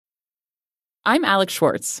I'm Alex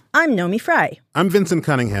Schwartz. I'm Nomi Fry. I'm Vincent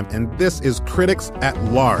Cunningham, and this is Critics at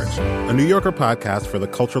Large, a New Yorker podcast for the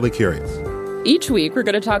culturally curious. Each week, we're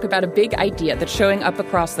going to talk about a big idea that's showing up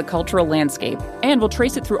across the cultural landscape, and we'll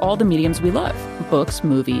trace it through all the mediums we love. Books,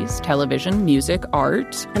 movies, television, music,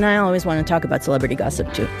 art. And I always want to talk about celebrity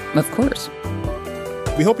gossip, too. Of course.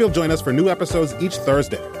 We hope you'll join us for new episodes each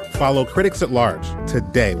Thursday. Follow Critics at Large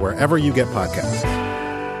today, wherever you get podcasts.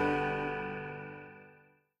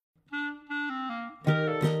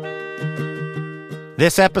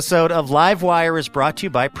 This episode of Livewire is brought to you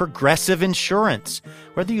by Progressive Insurance.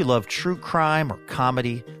 Whether you love true crime or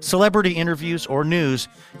comedy, celebrity interviews or news,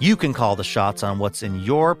 you can call the shots on what's in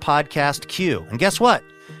your podcast queue. And guess what?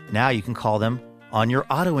 Now you can call them on your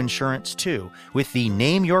auto insurance too with the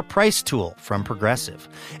Name Your Price tool from Progressive.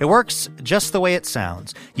 It works just the way it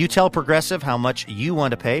sounds. You tell Progressive how much you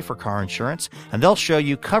want to pay for car insurance, and they'll show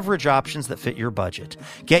you coverage options that fit your budget.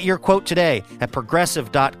 Get your quote today at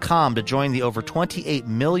Progressive.com to join the over 28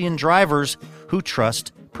 million drivers who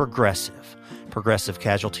trust Progressive. Progressive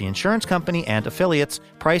Casualty Insurance Company and affiliates.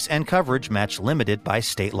 Price and coverage match limited by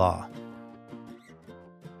state law.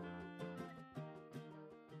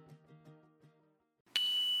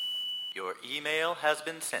 Your email has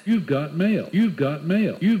been sent. You've got mail. You've got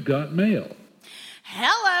mail. You've got mail.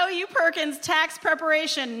 Hello, you Perkins tax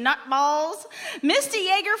preparation nutballs. Misty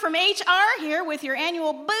Yeager from HR here with your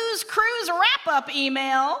annual Booze Cruise wrap-up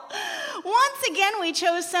email. Once again, we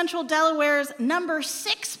chose Central Delaware's number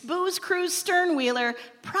 6 Booze Cruise sternwheeler,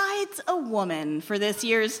 Pride's a Woman, for this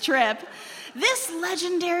year's trip. This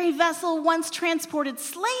legendary vessel once transported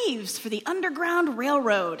slaves for the Underground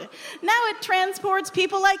Railroad. Now it transports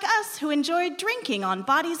people like us who enjoy drinking on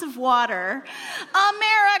bodies of water.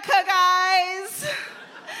 America, guys!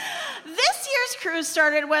 This year's cruise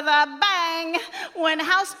started with a bang when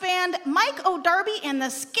house band Mike O'Darby and the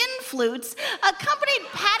Skin Flutes accompanied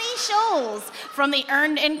Patty Scholes from the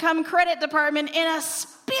Earned Income Credit Department in a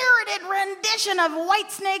spirited rendition of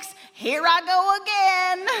Whitesnake's Here I Go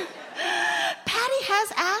Again. Patty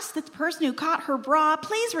has asked that the person who caught her bra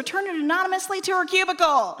please return it anonymously to her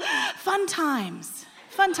cubicle. Fun times,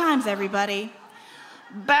 everybody.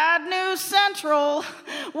 Bad news central.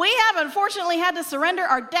 We have unfortunately had to surrender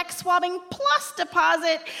our deck swabbing plus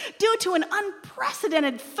deposit due to an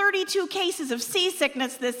unprecedented 32 cases of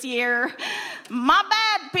seasickness this year. My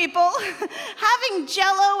bad, people. Having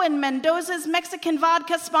Jell-O and Mendoza's Mexican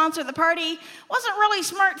vodka sponsor the party wasn't really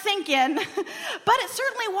smart thinking, but it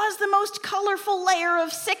certainly was the most colorful layer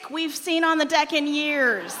of sick we've seen on the deck in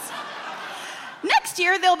years. Next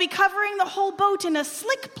year, they'll be covering the whole boat in a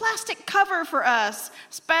slick plastic cover for us.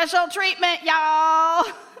 Special treatment, y'all.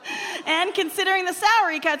 And considering the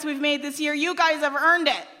salary cuts we've made this year, you guys have earned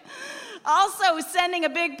it. Also sending a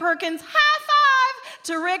big Perkins high five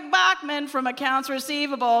to Rick Bachman from Accounts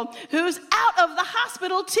Receivable, who's out of the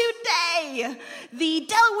hospital today. The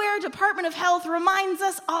Delaware Department of Health reminds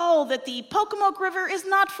us all that the Pocomoke River is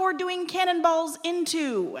not for doing cannonballs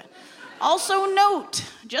into. Also note,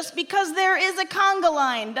 just because there is a conga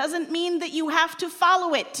line doesn't mean that you have to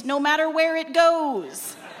follow it, no matter where it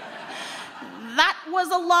goes. That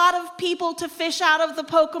was a lot of people to fish out of the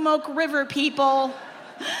Pocomoke River, people.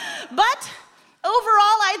 But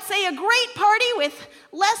overall, I'd say a great party with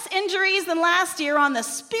less injuries than last year on the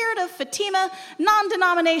Spirit of Fatima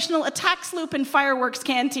non-denominational attack sloop and fireworks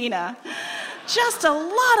cantina. Just a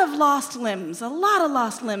lot of lost limbs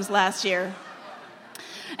last year.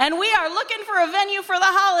 And we are looking for a venue for the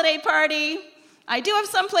holiday party. I do have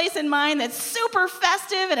some place in mind that's super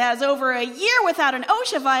festive. It has over a year without an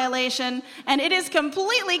OSHA violation, and it is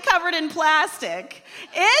completely covered in plastic.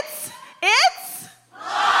 It's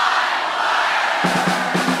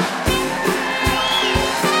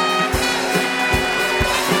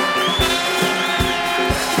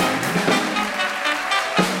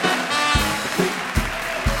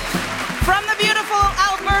From the beautiful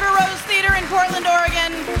Alberta Rose Theater in Portland,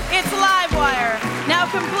 Oregon, it's Livewire, now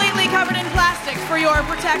completely covered in plastic for your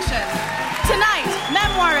protection. Tonight,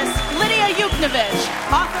 memoirist Lydia Yuknavitch,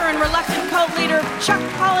 author and reluctant cult leader Chuck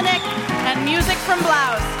Palahniuk, and music from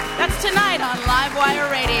Blouse. That's tonight on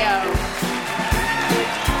Livewire Radio.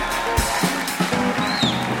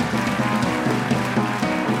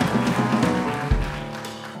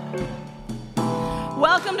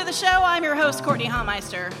 Welcome to the show. I'm your host, Courtney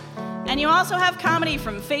Haumeister. And you also have comedy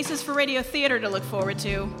from Faces for Radio Theater to look forward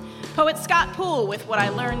to. Poet Scott Poole with What I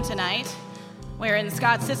Learned Tonight, wherein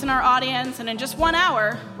Scott sits in our audience, and in just 1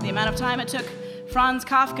 hour, the amount of time it took Franz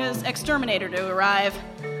Kafka's Exterminator to arrive,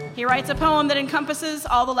 he writes a poem that encompasses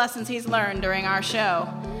all the lessons he's learned during our show.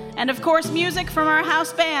 And of course, music from our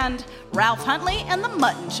house band, Ralph Huntley and the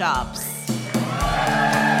Mutton Chops.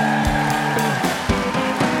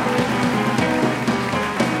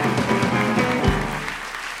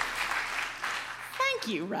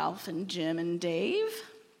 Ralph and Jim and Dave.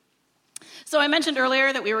 So I mentioned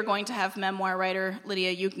earlier that we were going to have memoir writer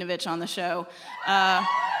Lydia Yuknavitch on the show.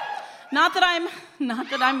 Not that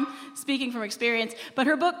I'm speaking from experience, but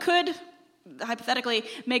her book could, hypothetically,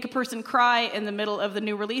 make a person cry in the middle of the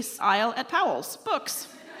new release aisle at Powell's Books.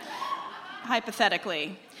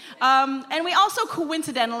 Hypothetically. And we also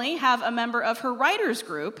coincidentally have a member of her writers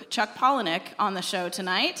group, Chuck Palahniuk, on the show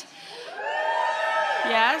tonight.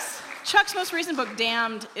 Yes. Chuck's most recent book,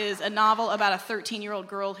 Damned, is a novel about a 13-year-old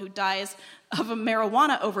girl who dies of a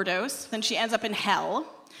marijuana overdose. Then she ends up in hell.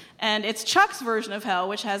 And it's Chuck's version of hell,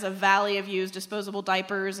 which has a valley of used disposable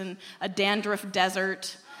diapers and a dandruff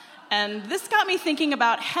desert. And this got me thinking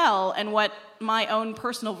about hell and what my own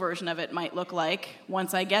personal version of it might look like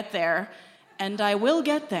once I get there. And I will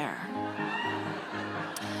get there.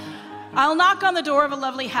 I'll knock on the door of a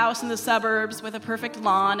lovely house in the suburbs with a perfect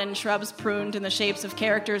lawn and shrubs pruned in the shapes of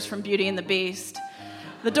characters from Beauty and the Beast.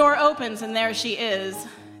 The door opens and there she is,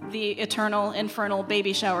 the eternal, infernal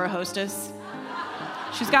baby shower hostess.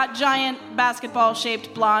 She's got giant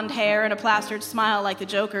basketball-shaped blonde hair and a plastered smile like the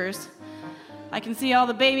Joker's. I can see all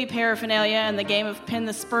the baby paraphernalia and the game of pin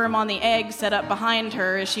the sperm on the egg set up behind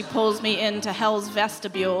her as she pulls me into hell's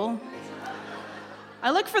vestibule. I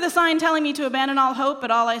look for the sign telling me to abandon all hope, but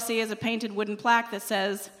all I see is a painted wooden plaque that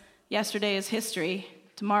says, "Yesterday is history,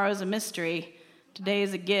 tomorrow's a mystery, today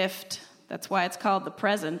is a gift. That's why it's called the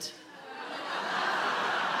present."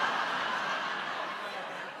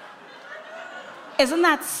 Isn't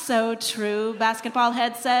that so true? Basketball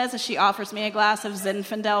Head says as she offers me a glass of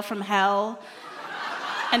Zinfandel from hell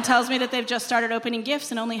and tells me that they've just started opening gifts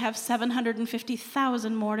and only have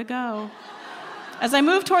 750,000 more to go. As I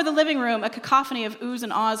move toward the living room, a cacophony of oohs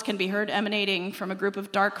and ahs can be heard emanating from a group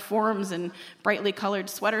of dark forms in brightly colored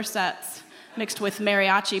sweater sets, mixed with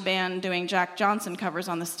mariachi band doing Jack Johnson covers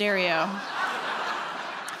on the stereo.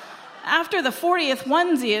 After the 40th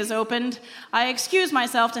onesie is opened, I excuse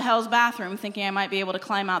myself to Hell's bathroom, thinking I might be able to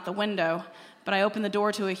climb out the window. But I open the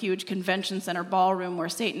door to a huge convention center ballroom where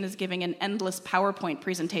Satan is giving an endless PowerPoint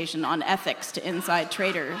presentation on ethics to inside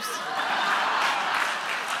traders.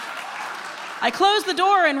 I close the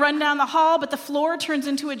door and run down the hall, but the floor turns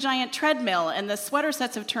into a giant treadmill, and the sweater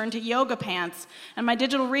sets have turned to yoga pants, and my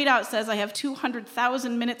digital readout says I have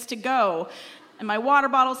 200,000 minutes to go, and my water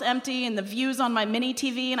bottle's empty, and the view's on my mini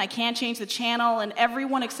TV, and I can't change the channel, and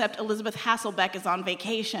everyone except Elizabeth Hasselbeck is on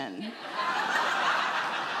vacation.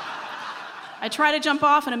 I try to jump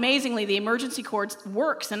off, and amazingly, the emergency cord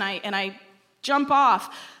works, and I jump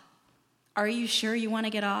off. "Are you sure you want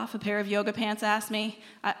to get off?" a pair of yoga pants asked me.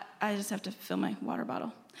 I just have to fill my water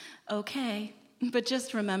bottle. "Okay, but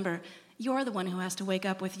just remember, you're the one who has to wake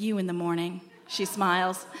up with you in the morning." She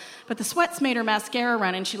smiles, but the sweat's made her mascara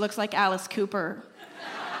run and she looks like Alice Cooper.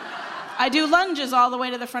 I do lunges all the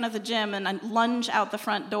way to the front of the gym, and I lunge out the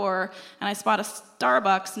front door, and I spot a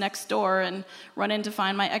Starbucks next door and run in to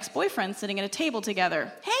find my ex-boyfriend sitting at a table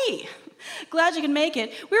together. "Hey, glad you can make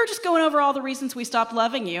it. We were just going over all the reasons we stopped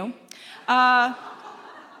loving you."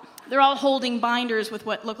 They're all holding binders with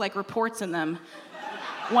what look like reports in them.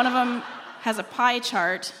 One of them has a pie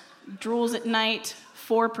chart: drools at night,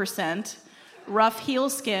 4%, rough heel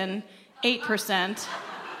skin, 8%,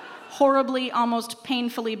 horribly, almost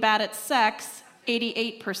painfully bad at sex,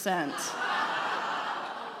 88%.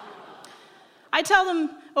 I tell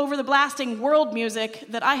them over the blasting world music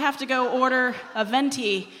that I have to go order a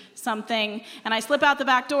venti something, and I slip out the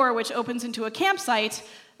back door, which opens into a campsite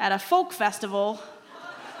at a folk festival.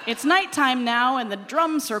 It's nighttime now, and the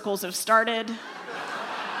drum circles have started.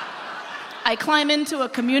 I climb into a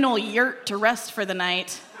communal yurt to rest for the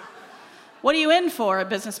night. "What are you in for?" a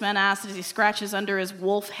businessman asks as he scratches under his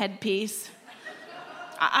wolf headpiece.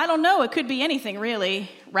 I don't know. It could be anything, really.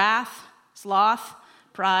 Wrath, sloth,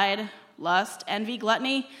 pride, lust, envy,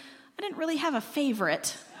 gluttony. I didn't really have a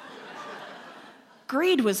favorite.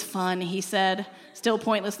 "Greed was fun," he said, still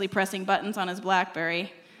pointlessly pressing buttons on his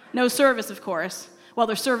BlackBerry. No service, of course. Well,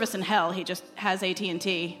 there's service in hell. He just has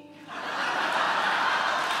AT&T.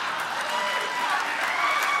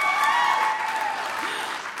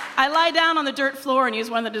 I lie down on the dirt floor and use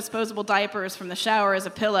one of the disposable diapers from the shower as a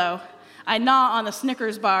pillow. I gnaw on the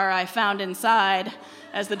Snickers bar I found inside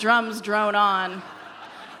as the drums drone on.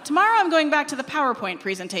 Tomorrow I'm going back to the PowerPoint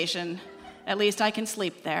presentation. At least I can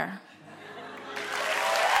sleep there.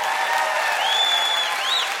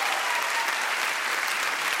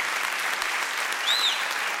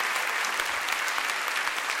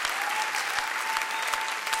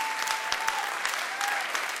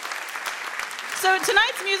 So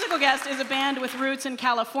tonight's musical guest is a band with roots in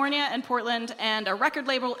California and Portland and a record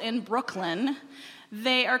label in Brooklyn.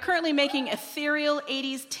 They are currently making ethereal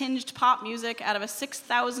 80s tinged pop music out of a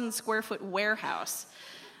 6,000 square foot warehouse.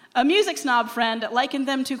 A music snob friend likened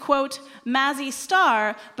them to, quote, Mazzy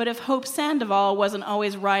Star, but if Hope Sandoval wasn't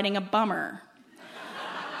always riding a bummer.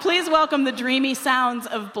 Please welcome the dreamy sounds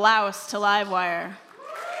of Blouse to Livewire.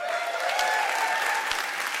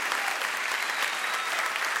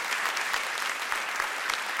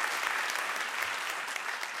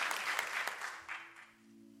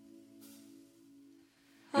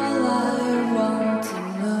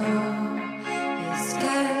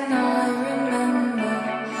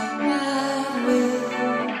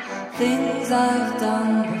 I've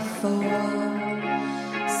done before.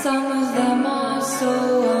 Some of them are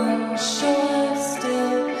so unsure,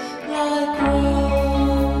 still like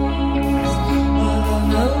rose of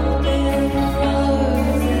an open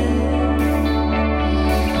roses,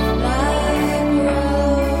 like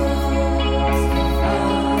rose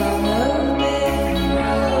of an open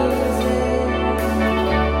roses.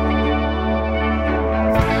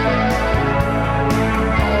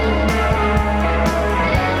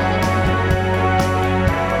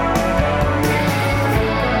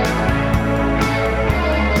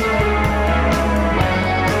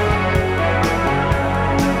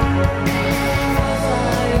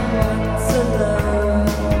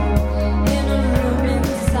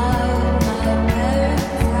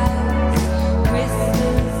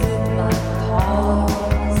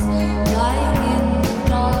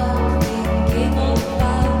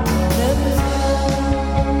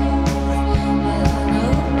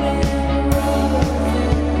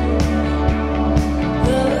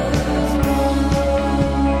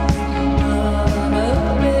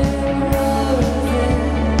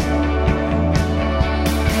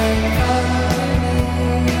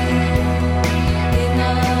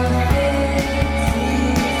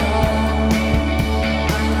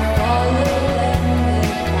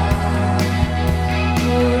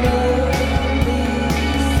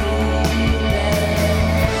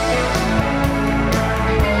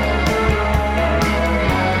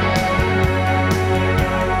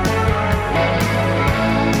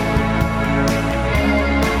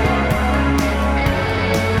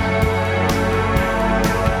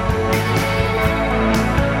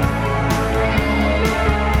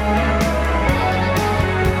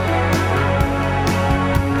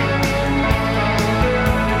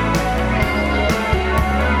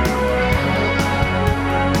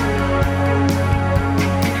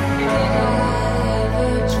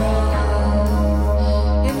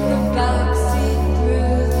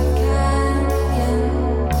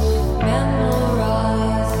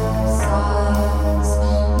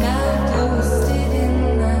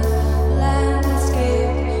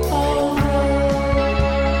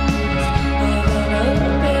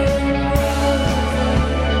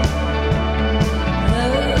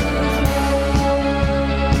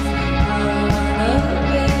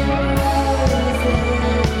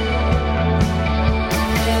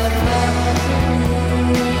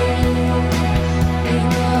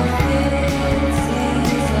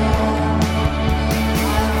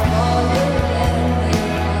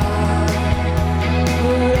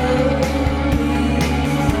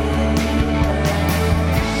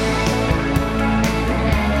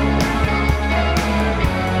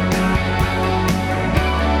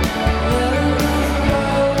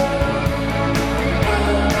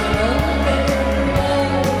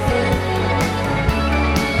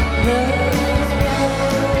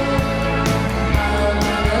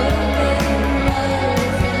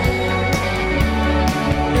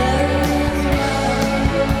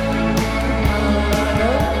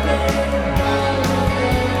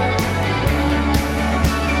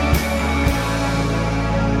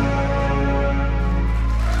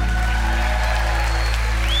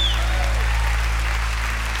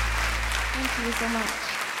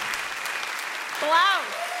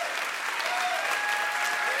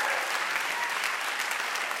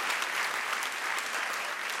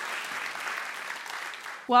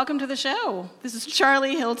 Welcome to the show. This is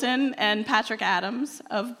Charlie Hilton and Patrick Adams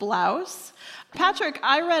of Blouse. Patrick,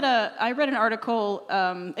 I read an article.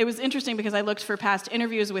 It was interesting because I looked for past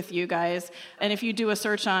interviews with you guys, and if you do a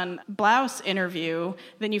search on blouse interview,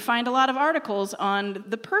 then you find a lot of articles on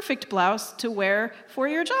the perfect blouse to wear for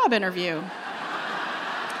your job interview.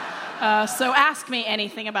 So ask me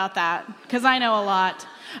anything about that, because I know a lot.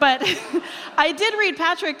 But I did read,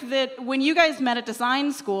 Patrick, that when you guys met at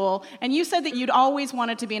design school, and you said that you'd always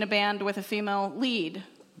wanted to be in a band with a female lead.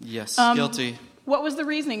 Yes, guilty. What was the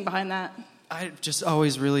reasoning behind that? I just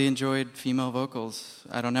always really enjoyed female vocals.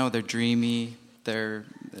 I don't know, they're dreamy, they're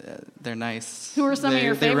nice. Who are some of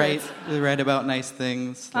your favorites? They write about nice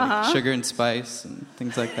things like Sugar and Spice and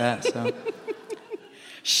things like that. So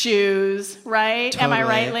shoes, right? Totally. Am I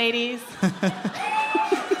right, ladies?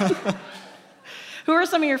 Who are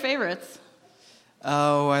some of your favorites?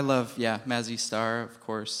 Oh, I love Mazzy Star, of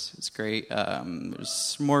course. It's great.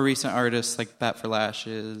 There's more recent artists like Bat for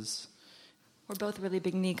Lashes. We're both really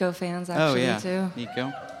big Nico fans, actually, too.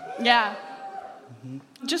 Nico. Yeah.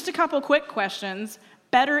 Just a couple quick questions.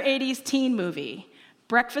 Better 80s teen movie,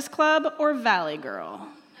 Breakfast Club or Valley Girl?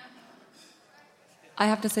 I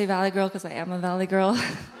have to say Valley Girl because I am a Valley Girl.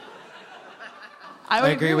 I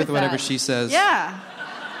would agree with whatever that. she says. Yeah.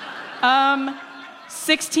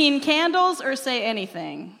 16 Candles or Say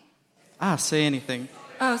Anything? Say Anything.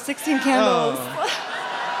 Oh, 16 Candles.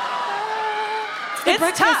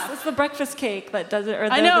 It's tough. It's the breakfast cake that does it, or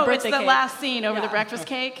the, I know, the it's birthday the cake. last scene over the breakfast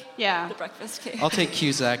cake. Yeah. The breakfast cake. I'll take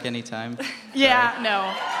Cusack anytime. Yeah, no.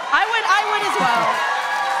 I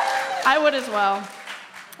would as well.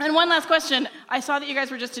 And one last question. I saw that you guys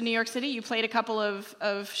were just in New York City. You played a couple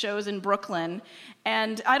of shows in Brooklyn.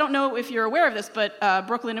 And I don't know if you're aware of this, but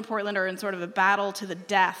Brooklyn and Portland are in sort of a battle to the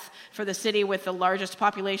death for the city with the largest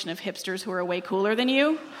population of hipsters who are way cooler than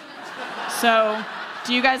you. So,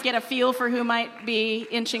 do you guys get a feel for who might be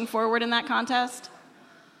inching forward in that contest?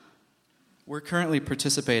 We're currently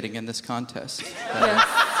participating in this contest.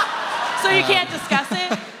 Yes. So you can't discuss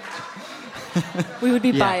it? We would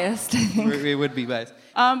be biased, I think. We would be biased.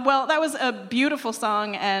 Well, that was a beautiful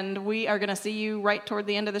song, and we are going to see you right toward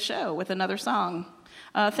the end of the show with another song.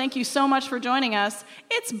 Thank you so much for joining us.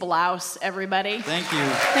 It's Blouse, everybody. Thank you.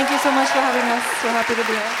 Thank you so much for having us. So happy to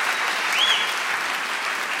be here.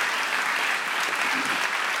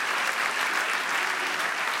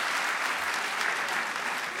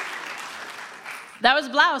 That was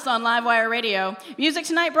Blouse on Livewire Radio. Music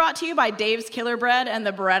tonight brought to you by Dave's Killer Bread and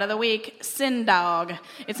the bread of the week, Sin Dog.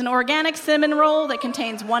 It's an organic cinnamon roll that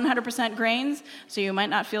contains 100% grains, so you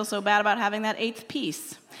might not feel so bad about having that 8th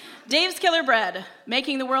piece. Dave's Killer Bread,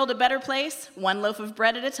 making the world a better place, one loaf of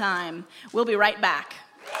bread at a time. We'll be right back.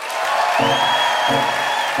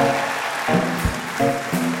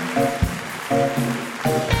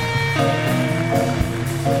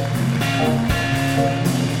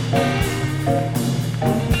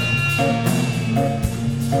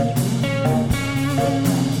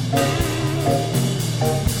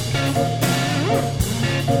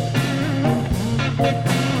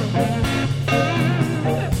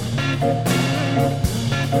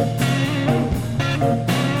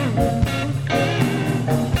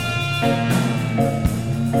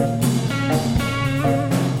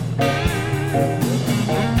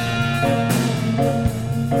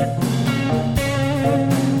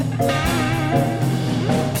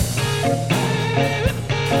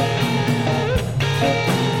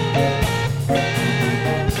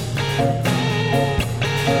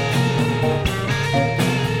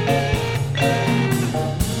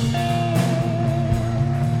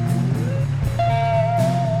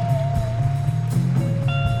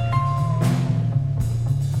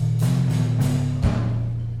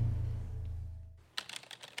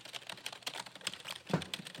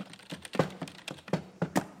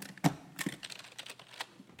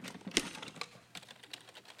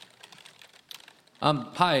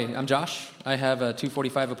 Hi, I'm Josh. I have a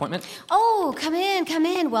 2:45 appointment. Oh, come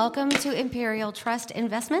in. Welcome to Imperial Trust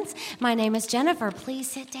Investments. My name is Jennifer. Please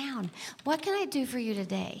sit down. What can I do for you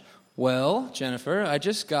today? Well, Jennifer, I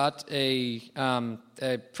just got a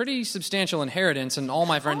pretty substantial inheritance, and all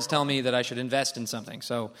my friends tell me that I should invest in something.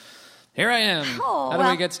 So here I am. How do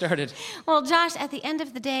we get started? Well, Josh, at the end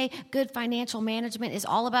of the day, good financial management is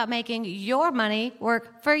all about making your money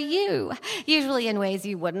work for you, usually in ways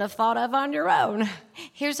you wouldn't have thought of on your own.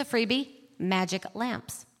 Here's a freebie, magic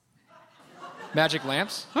lamps. Magic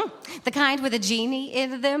lamps? The kind with a genie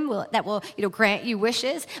in them that will grant you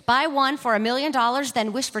wishes. Buy one for $1 million,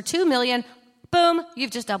 then wish for $2 million. Boom,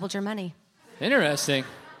 you've just doubled your money. Interesting.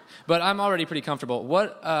 But I'm already pretty comfortable.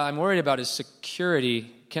 What I'm worried about is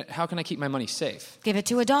security. How can I keep my money safe? Give it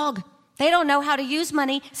to a dog. They don't know how to use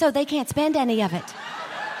money, so they can't spend any of it.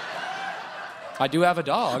 I do have a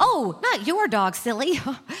dog. Oh, not your dog, silly.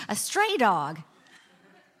 A stray dog.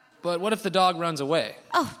 But what if the dog runs away?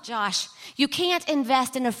 Oh, Josh, you can't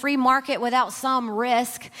invest in a free market without some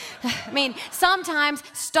risk. I mean, sometimes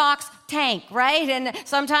stocks tank, right? And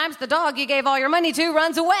sometimes the dog you gave all your money to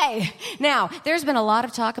runs away. Now, there's been a lot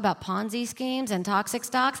of talk about Ponzi schemes and toxic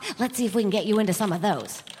stocks. Let's see if we can get you into some of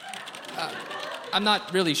those. I'm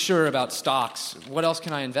not really sure about stocks. What else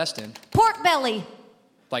can I invest in? Pork belly.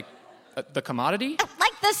 Like The commodity?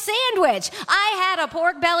 Like the sandwich. I had a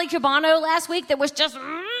pork belly cubano last week that was just,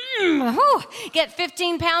 Get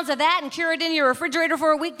 15 pounds of that and cure it in your refrigerator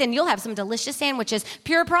for a week, then you'll have some delicious sandwiches.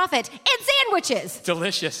 Pure profit in sandwiches.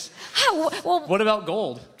 Delicious. Well, what about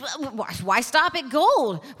gold? Why stop at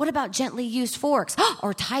gold? What about gently used forks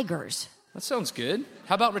or tigers? That sounds good.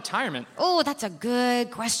 How about retirement? Oh, that's a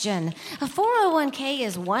good question. A 401k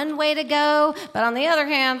is one way to go, but on the other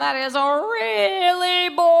hand, that is really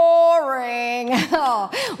boring. Oh,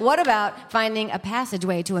 what about finding a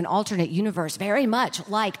passageway to an alternate universe very much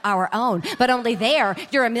like our own, but only there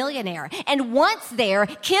you're a millionaire. And once there,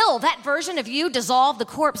 kill that version of you, dissolve the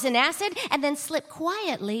corpse in acid, and then slip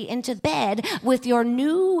quietly into bed with your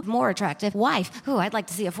new, more attractive wife. Ooh, I'd like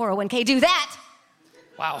to see a 401k do that.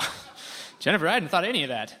 Wow. Jennifer, I hadn't thought of any of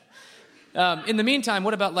that. In the meantime,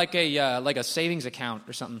 what about like a savings account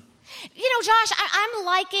or something? You know, Josh, I'm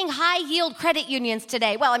liking high-yield credit unions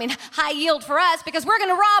today. Well, I mean, high yield for us because we're going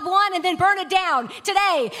to rob one and then burn it down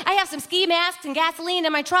today. I have some ski masks and gasoline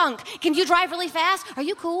in my trunk. Can you drive really fast? Are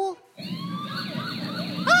you cool? It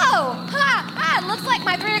looks like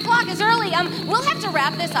my 3 o'clock is early. We'll have to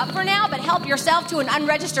wrap this up for now, but help yourself to an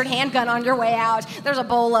unregistered handgun on your way out. There's a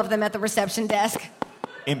bowl of them at the reception desk.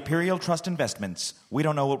 Imperial Trust Investments. We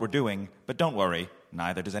don't know what we're doing, but don't worry,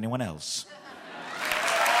 neither does anyone else.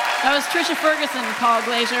 That was Trisha Ferguson, Paul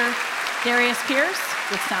Glazier, Darius Pierce,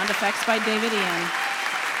 with sound effects by David Ian.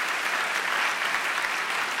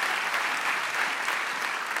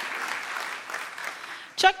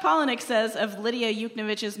 Chuck Palahniuk says of Lydia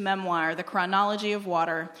Yuknovich's memoir, The Chronology of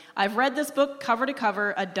Water, "I've read this book cover to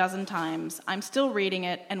cover a dozen times. I'm still reading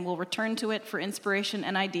it and will return to it for inspiration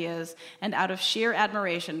and ideas and out of sheer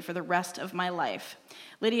admiration for the rest of my life.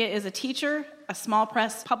 Lydia is a teacher, a small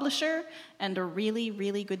press publisher, and a really,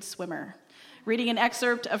 really good swimmer." Reading an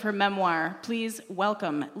excerpt of her memoir, please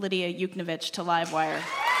welcome Lydia Yuknovich to Livewire.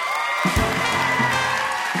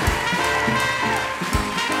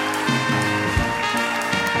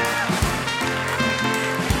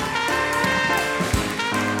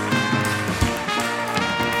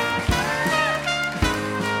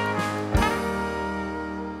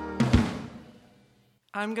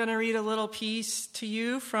 I'm going to read a little piece to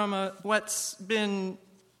you from what's been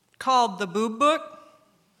called the Boob Book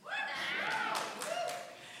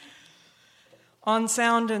on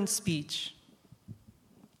sound and speech.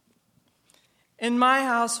 In my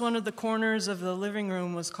house, one of the corners of the living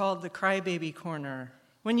room was called the crybaby corner.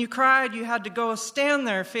 When you cried, you had to go stand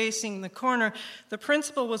there facing the corner. The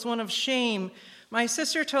principle was one of shame. My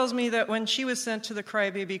sister tells me that when she was sent to the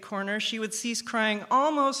crybaby corner, she would cease crying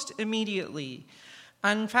almost immediately.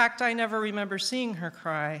 In fact, I never remember seeing her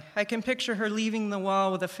cry. I can picture her leaving the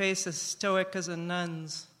wall with a face as stoic as a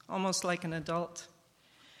nun's, almost like an adult.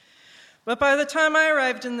 But by the time I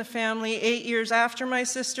arrived in the family, 8 years after my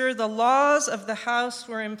sister, the laws of the house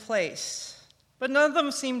were in place. But none of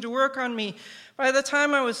them seemed to work on me. By the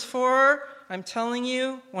time I was 4, I'm telling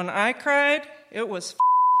you, when I cried, it was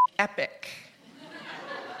epic.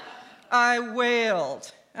 I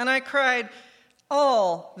wailed, and I cried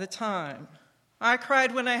all the time. I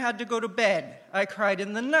cried when I had to go to bed. I cried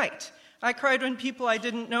in the night. I cried when people I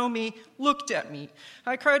didn't know me looked at me.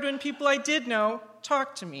 I cried when people I did know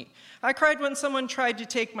talked to me. I cried when someone tried to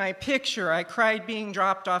take my picture. I cried being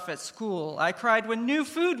dropped off at school. I cried when new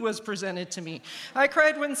food was presented to me. I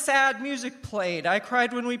cried when sad music played. I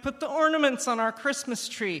cried when we put the ornaments on our Christmas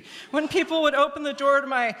tree. When people would open the door to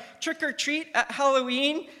my trick-or-treat at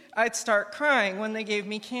Halloween, I'd start crying when they gave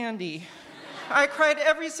me candy. I cried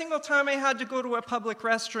every single time I had to go to a public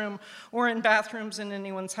restroom or in bathrooms in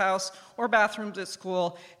anyone's house or bathrooms at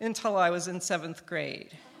school until I was in 7th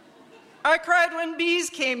grade. I cried when bees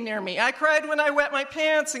came near me. I cried when I wet my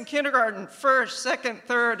pants in kindergarten, 1st, 2nd,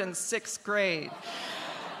 3rd, and 6th grade.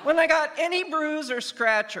 When I got any bruise or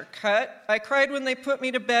scratch or cut, I cried when they put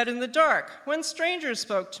me to bed in the dark, when strangers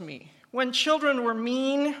spoke to me, when children were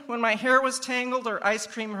mean, when my hair was tangled or ice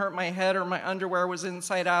cream hurt my head or my underwear was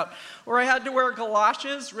inside out, or I had to wear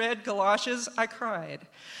galoshes, red galoshes, I cried.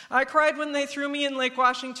 I cried when they threw me in Lake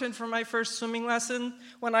Washington for my first swimming lesson,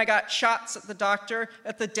 when I got shots at the doctor,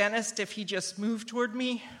 at the dentist if he just moved toward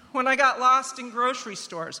me, when I got lost in grocery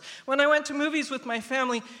stores, when I went to movies with my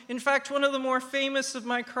family. In fact, one of the more famous of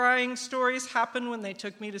my crying stories happened when they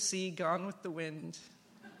took me to see Gone with the Wind.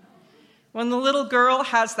 When the little girl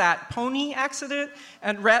has that pony accident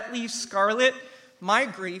and Rhett leaves Scarlet, my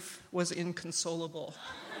grief was inconsolable.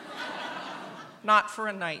 Not for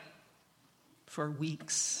a night, for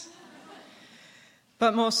weeks.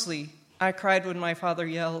 But mostly, I cried when my father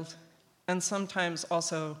yelled, and sometimes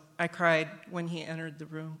also I cried when he entered the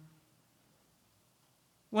room.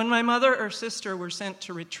 When my mother or sister were sent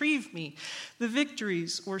to retrieve me, the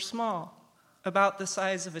victories were small, about the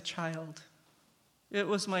size of a child. It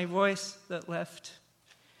was my voice that left.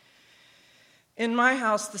 In my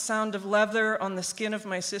house, the sound of leather on the skin of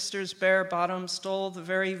my sister's bare bottom stole the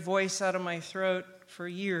very voice out of my throat for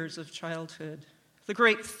years of childhood. The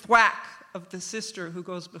great thwack of the sister who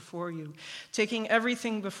goes before you, taking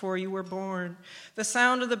everything before you were born. The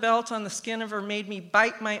sound of the belt on the skin of her made me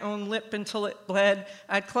bite my own lip until it bled.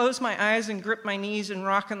 I'd close my eyes and grip my knees and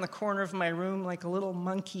rock in the corner of my room like a little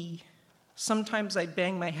monkey. Sometimes I'd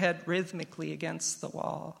bang my head rhythmically against the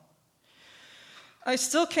wall. I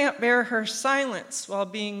still can't bear her silence while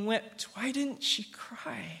being whipped. Why didn't she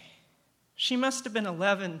cry? She must have been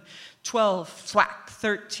 11, 12, thwack,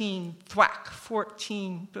 13, thwack,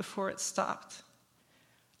 14 before it stopped.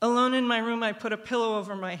 Alone in my room, I put a pillow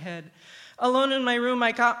over my head. Alone in my room,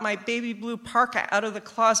 I got my baby blue parka out of the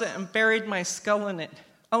closet and buried my skull in it.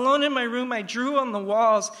 Alone in my room, I drew on the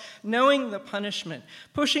walls, knowing the punishment,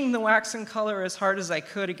 pushing the waxen color as hard as I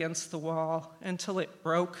could against the wall until it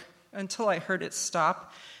broke, until I heard it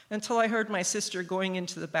stop, until I heard my sister going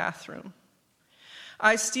into the bathroom.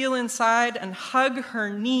 I steal inside and hug her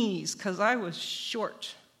knees because I was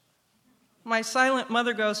short. My silent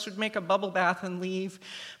mother ghost would make a bubble bath and leave.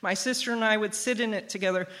 My sister and I would sit in it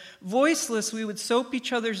together. Voiceless, we would soap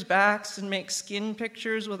each other's backs and make skin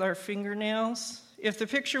pictures with our fingernails. If the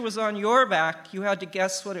picture was on your back, you had to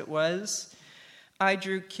guess what it was. I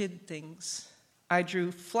drew kid things. I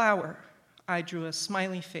drew flower. I drew a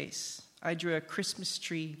smiley face. I drew a Christmas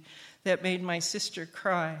tree that made my sister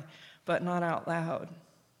cry, but not out loud.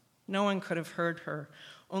 No one could have heard her.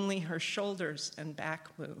 Only her shoulders and back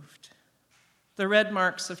moved. The red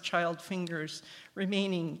marks of child fingers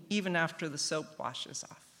remaining even after the soap washes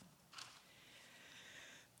off.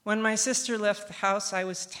 When my sister left the house, I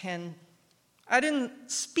was 10. I didn't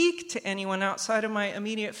speak to anyone outside of my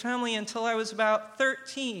immediate family until I was about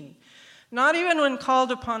 13, not even when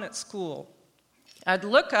called upon at school. I'd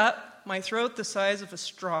look up, my throat the size of a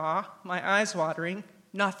straw, my eyes watering,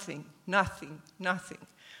 nothing, nothing, nothing.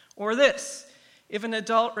 Or this, if an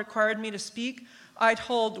adult required me to speak, I'd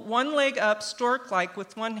hold one leg up stork-like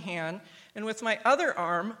with one hand, and with my other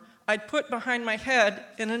arm, I'd put behind my head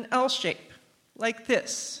in an L shape, like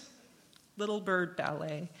this. Little bird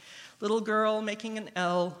ballet. Little girl making an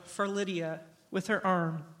L for Lydia with her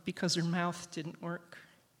arm because her mouth didn't work.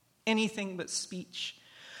 Anything but speech.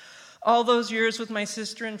 All those years with my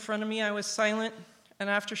sister in front of me, I was silent, and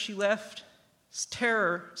after she left,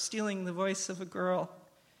 terror stealing the voice of a girl.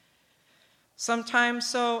 Sometimes,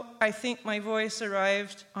 so, I think my voice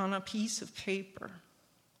arrived on a piece of paper.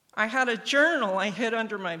 I had a journal I hid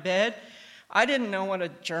under my bed. I didn't know what a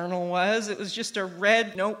journal was. It was just a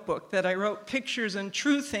red notebook that I wrote pictures and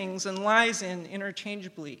true things and lies in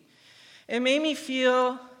interchangeably. It made me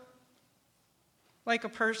feel like a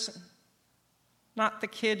person, not the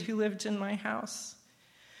kid who lived in my house.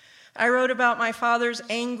 I wrote about my father's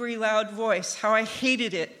angry, loud voice, how I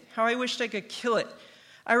hated it, how I wished I could kill it.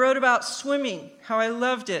 I wrote about swimming, how I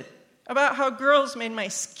loved it, about how girls made my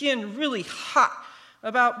skin really hot,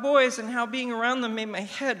 about boys and how being around them made my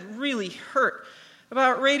head really hurt,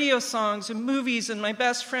 about radio songs and movies and my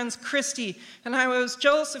best friend's Christy, and how I was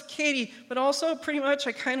jealous of Katie, but also pretty much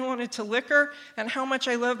I kind of wanted to lick her, and how much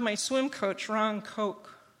I loved my swim coach, Ron Koch.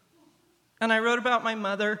 And I wrote about my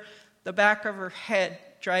mother, the back of her head,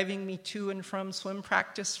 driving me to and from swim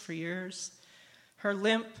practice for years, her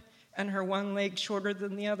limp and her one leg shorter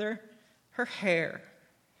than the other, her hair,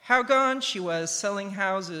 how gone she was selling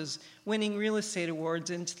houses, winning real estate awards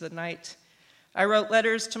into the night. I wrote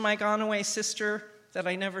letters to my gone-away sister that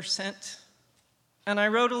I never sent, and I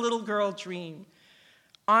wrote a little girl dream.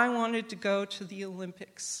 I wanted to go to the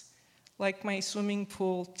Olympics like my swimming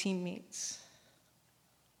pool teammates.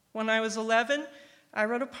 When I was 11, I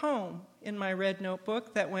wrote a poem in my red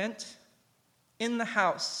notebook that went, "In the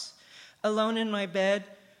house, alone in my bed,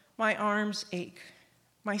 my arms ache.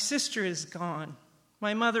 My sister is gone.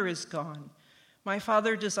 My mother is gone. My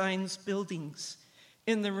father designs buildings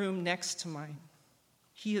in the room next to mine.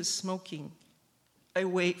 He is smoking. I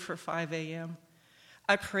wait for 5 a.m.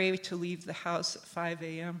 I pray to leave the house at 5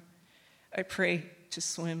 a.m. I pray to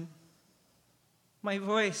swim." My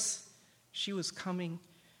voice, she was coming.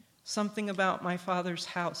 Something about my father's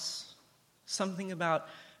house. Something about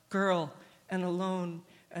girl and alone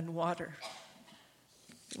and water.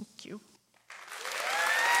 Thank you.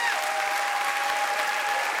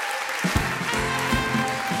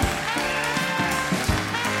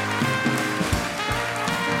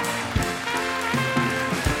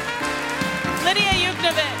 Lydia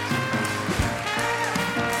Yuknavitch.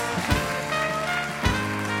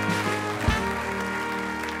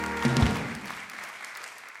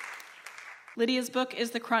 Lydia's book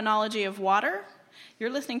is The Chronology of Water. You're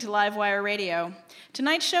listening to Livewire Radio.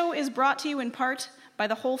 Tonight's show is brought to you in part by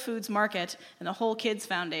the Whole Foods Market and the Whole Kids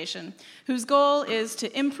Foundation, whose goal is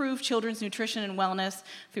to improve children's nutrition and wellness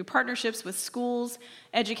through partnerships with schools,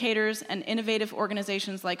 educators, and innovative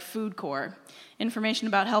organizations like Food Corps. Information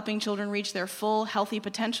about helping children reach their full healthy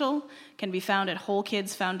potential can be found at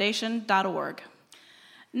wholekidsfoundation.org.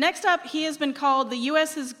 Next up, he has been called the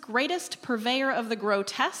U.S.'s greatest purveyor of the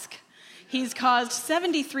grotesque. He's caused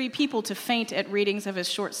 73 people to faint at readings of his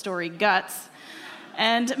short story, Guts.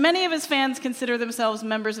 And many of his fans consider themselves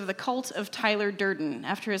members of the cult of Tyler Durden,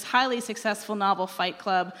 after his highly successful novel Fight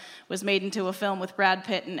Club was made into a film with Brad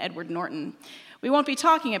Pitt and Edward Norton. We won't be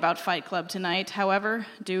talking about Fight Club tonight, however,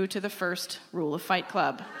 due to the first rule of Fight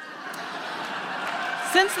Club.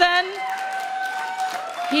 Since then,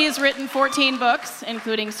 he has written 14 books,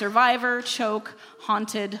 including Survivor, Choke,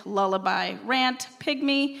 Haunted, Lullaby, Rant,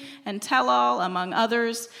 Pygmy, and Tell All, among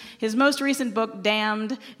others. His most recent book,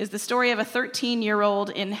 Damned, is the story of a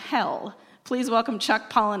 13-year-old in hell. Please welcome Chuck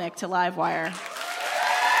Palahniuk to Livewire.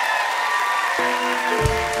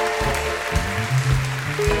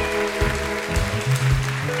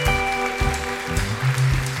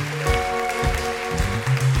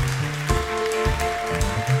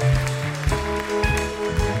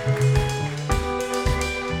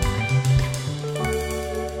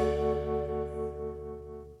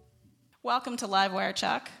 Welcome to Livewire,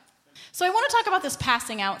 Chuck. So I want to talk about this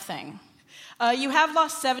passing out thing. You have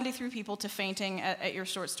lost 73 people to fainting at your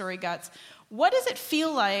short story, Guts. What does it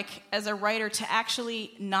feel like as a writer to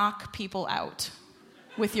actually knock people out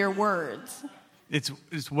with your words?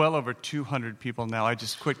 It's well over 200 people now. I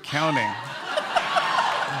just quit counting.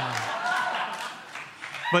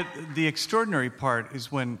 But the extraordinary part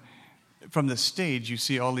is when, from the stage, you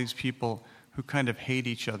see all these people who kind of hate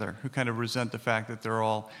each other, who kind of resent the fact that they're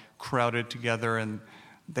all crowded together and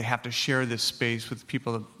they have to share this space with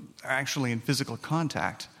people that are actually in physical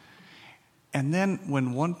contact. And then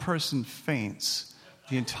when one person faints,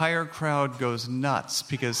 the entire crowd goes nuts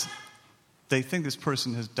because they think this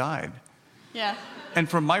person has died. Yeah. And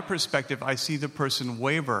from my perspective, I see the person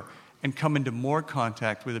waver and come into more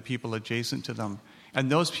contact with the people adjacent to them.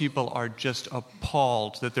 And those people are just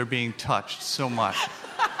appalled that they're being touched so much.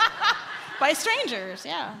 By strangers,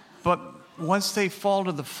 yeah. But once they fall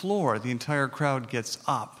to the floor, the entire crowd gets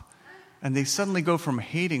up. And they suddenly go from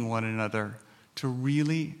hating one another to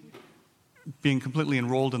really being completely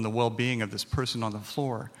enrolled in the well-being of this person on the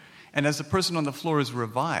floor. And as the person on the floor is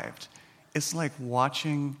revived, it's like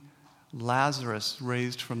watching Lazarus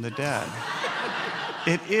raised from the dead.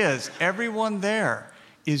 It is. Everyone there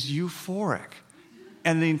is euphoric.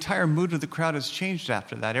 And the entire mood of the crowd has changed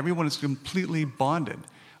after that. Everyone is completely bonded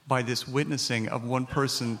by this witnessing of one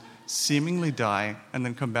person seemingly die and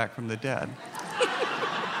then come back from the dead.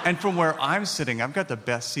 And from where I'm sitting, I've got the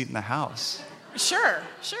best seat in the house. Sure.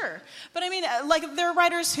 But I mean, like, there are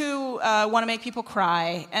writers who want to make people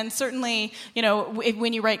cry, and certainly, you know,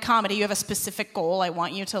 when you write comedy, you have a specific goal. I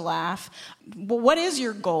want you to laugh. What is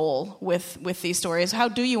your goal with these stories? How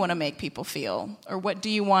do you want to make people feel? Or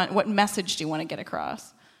what message do you want to get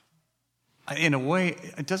across? In a way,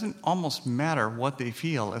 it doesn't almost matter what they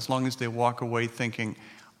feel as long as they walk away thinking,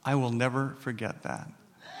 I will never forget that.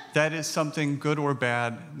 That is something good or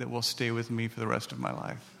bad that will stay with me for the rest of my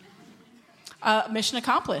life. Mission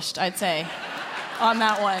accomplished, I'd say, on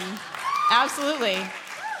that one. Absolutely.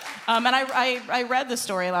 And I read the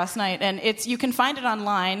story last night, and you can find it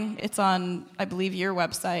online. It's on, I believe, your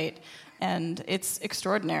website, and it's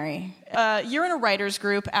extraordinary. You're in a writers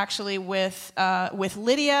group, actually, with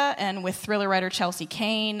Lydia and with thriller writer Chelsea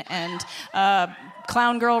Kane and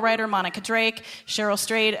clown girl writer Monica Drake, Cheryl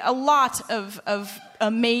Strayed, a lot of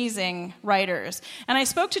amazing writers. And I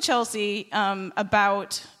spoke to Chelsea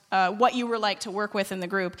about what you were like to work with in the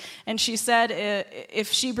group. And she said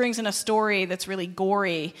if she brings in a story that's really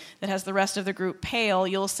gory, that has the rest of the group pale,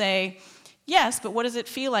 you'll say, yes, but what does it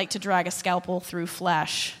feel like to drag a scalpel through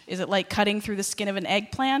flesh? Is it like cutting through the skin of an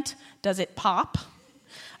eggplant? Does it pop?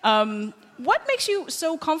 What makes you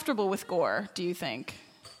so comfortable with gore, do you think?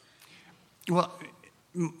 Well,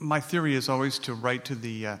 my theory is always to write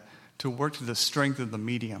to work to the strength of the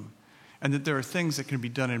medium. And that there are things that can be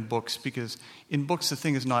done in books, because in books the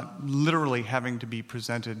thing is not literally having to be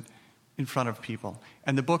presented in front of people.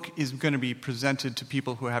 And the book is going to be presented to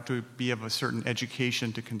people who have to be of a certain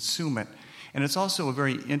education to consume it. And it's also a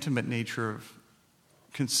very intimate nature of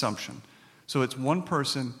consumption. So it's one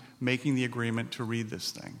person making the agreement to read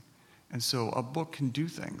this thing. And so a book can do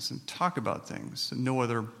things and talk about things that no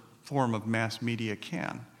other form of mass media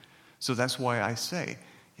can. So that's why I say,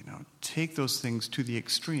 take those things to the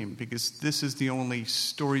extreme, because this is the only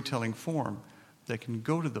storytelling form that can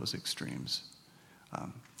go to those extremes.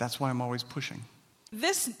 That's why I'm always pushing.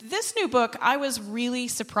 This new book, I was really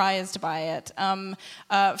surprised by it.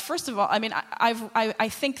 First of all, I mean, I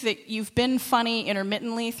think that you've been funny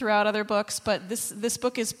intermittently throughout other books, but this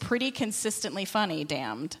book is pretty consistently funny,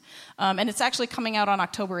 Damned. And it's actually coming out on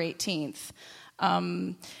October 18th.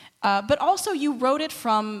 But also, you wrote it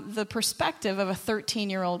from the perspective of a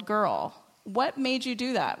 13-year-old girl. What made you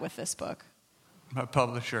do that with this book? My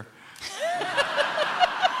publisher.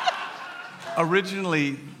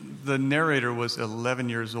 Originally, the narrator was 11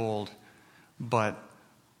 years old, but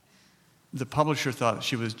the publisher thought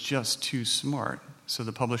she was just too smart, so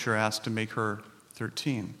the publisher asked to make her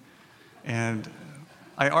 13. And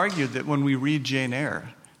I argued that when we read Jane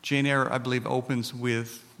Eyre, I believe, opens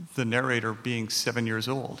with the narrator being 7 years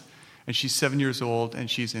old. And she's 7 years old, and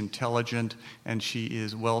she's intelligent, and she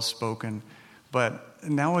is well-spoken. But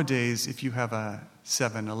nowadays, if you have a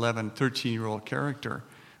 7, 11, 13-year-old character,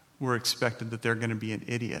 we're expected that they're going to be an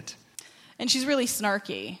idiot. And she's really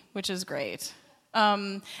snarky, which is great.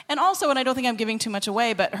 And also, and I don't think I'm giving too much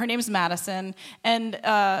away, but her name's Madison, and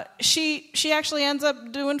she actually ends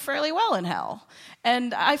up doing fairly well in hell.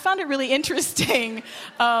 And I found it really interesting.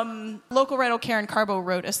 Local writer Karen Carbo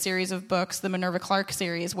wrote a series of books, the Minerva Clark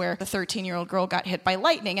series, where the 13-year-old girl got hit by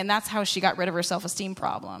lightning, and that's how she got rid of her self-esteem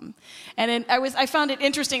problem. And I found it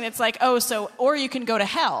interesting. It's like, or you can go to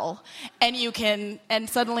hell, and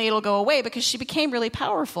suddenly it'll go away, because she became really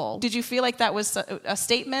powerful. Did you feel like that was a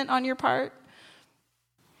statement on your part?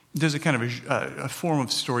 There's a kind of a form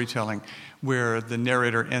of storytelling where the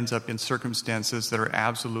narrator ends up in circumstances that are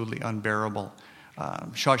absolutely unbearable.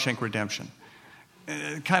 Shawshank Redemption.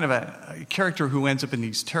 Kind of a character who ends up in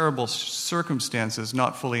these terrible circumstances,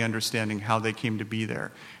 not fully understanding how they came to be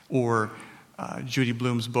there. Or Judy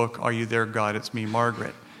Blume's book, Are You There, God? It's Me,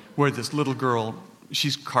 Margaret, where this little girl,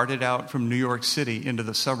 she's carted out from New York City into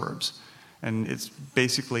the suburbs. And it's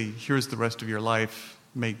basically, here's the rest of your life,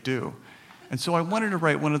 make do. And so I wanted to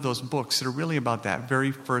write one of those books that are really about that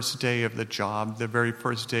very first day of the job, the very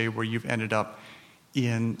first day where you've ended up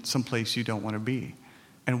in some place you don't want to be.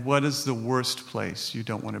 And what is the worst place you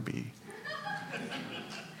don't want to be?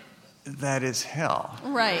 That is hell.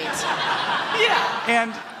 Right.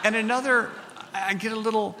 Yeah. And another, I get a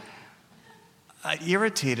little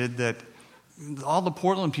irritated that all the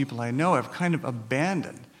Portland people I know have kind of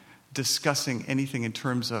abandoned discussing anything in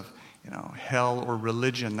terms of, hell or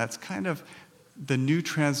religion. That's kind of the new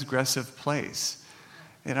transgressive place.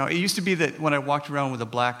 It used to be that when I walked around with a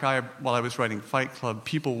black eye while I was writing Fight Club,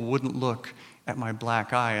 people wouldn't look at my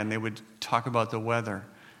black eye and they would talk about the weather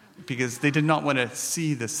because they did not want to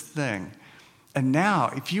see this thing. And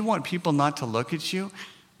now, if you want people not to look at you,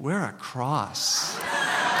 wear a cross.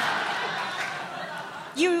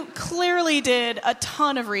 You clearly did a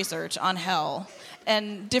ton of research on hell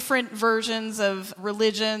and different versions of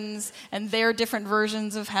religions and their different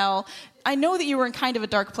versions of hell. I know that you were in kind of a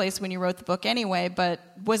dark place when you wrote the book anyway, but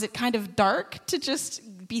was it kind of dark to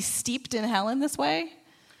just be steeped in hell in this way?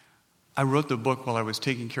 I wrote the book while I was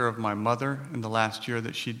taking care of my mother in the last year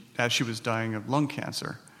as she was dying of lung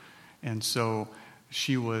cancer. And so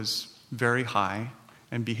she was very high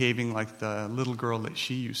and behaving like the little girl that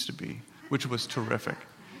she used to be, which was terrific.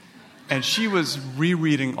 And she was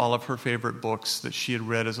rereading all of her favorite books that she had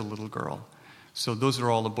read as a little girl. So those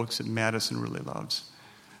are all the books that Madison really loves.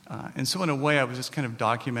 And so in a way, I was just kind of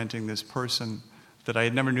documenting this person that I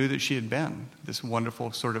never knew that she had been, this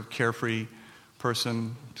wonderful sort of carefree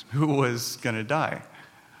person who was going to die.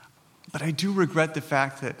 But I do regret the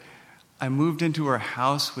fact that I moved into her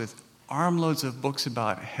house with armloads of books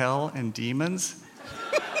about hell and demons.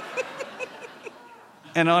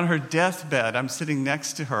 And on her deathbed, I'm sitting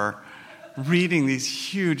next to her reading these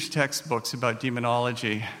huge textbooks about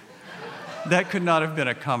demonology. That could not have been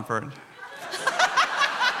a comfort.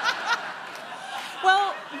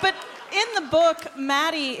 Well, but in the book,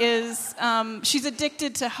 Maddie is, she's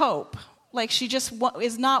addicted to hope. Like, she just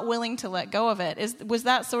is not willing to let go of it. Was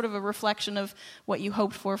that sort of a reflection of what you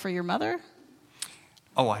hoped for your mother?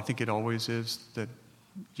 Oh, I think it always is, that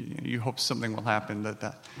you hope something will happen.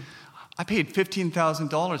 That I paid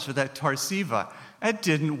 $15,000 for that Tarceva. That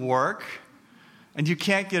didn't work. And you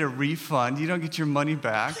can't get a refund. You don't get your money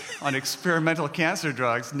back on experimental cancer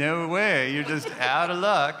drugs. No way. You're just out of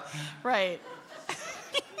luck. Right.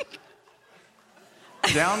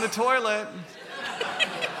 Down the toilet.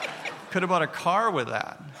 Could have bought a car with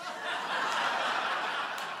that.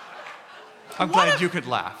 I'm glad you could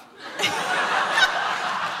laugh.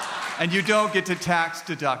 And you don't get to tax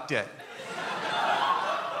deduct it.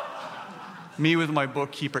 Me with my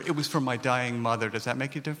bookkeeper. It was for my dying mother. Does that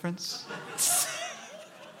make a difference?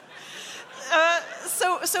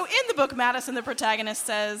 So in the book, Madison, the protagonist,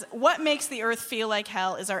 says, what makes the earth feel like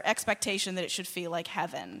hell is our expectation that it should feel like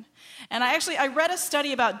heaven. And I read a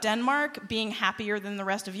study about Denmark being happier than the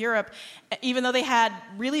rest of Europe, even though they had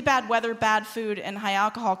really bad weather, bad food, and high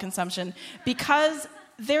alcohol consumption, because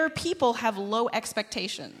their people have low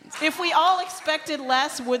expectations. If we all expected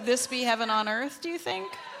less, would this be heaven on earth, do you think?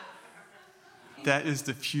 That is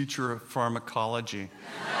the future of pharmacology.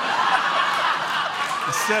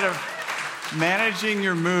 Instead of managing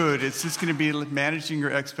your mood, it's just going to be managing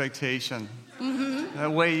your expectation. Mm-hmm.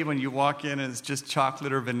 That way, when you walk in and it's just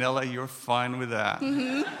chocolate or vanilla, you're fine with that.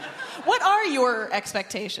 Mm-hmm. What are your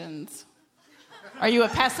expectations? Are you a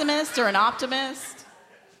pessimist or an optimist?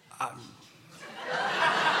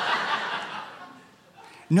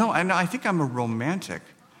 No, I think I'm a romantic.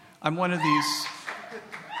 I'm one of these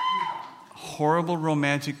horrible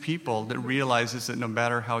romantic people that realizes that no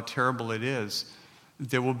matter how terrible it is,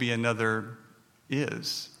 there will be another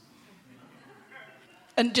is.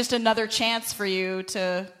 And just another chance for you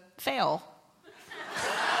to fail.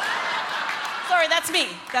 Sorry, that's me.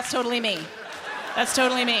 That's totally me. That's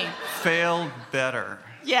totally me. Fail better.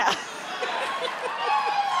 Yeah.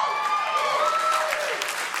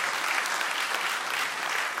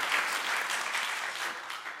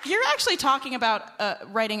 You're actually talking about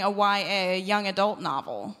writing a YA, young adult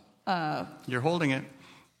novel. You're holding it.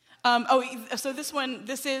 So this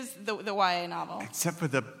is the YA novel. Except for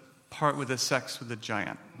the part with the sex with the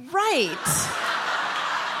giant. Right.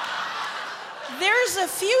 There's a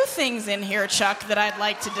few things in here, Chuck, that I'd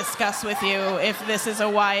like to discuss with you if this is a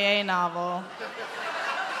YA novel.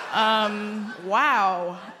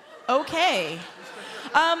 Wow. Okay.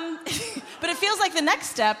 But it feels like the next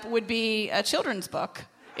step would be a children's book.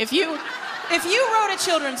 If you wrote a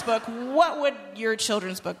children's book, what would your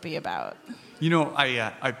children's book be about? You know,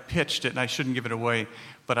 I pitched it, and I shouldn't give it away,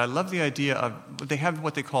 but I love the idea of, they have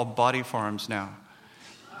what they call body farms now.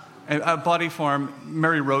 A body farm,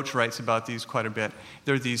 Mary Roach writes about these quite a bit.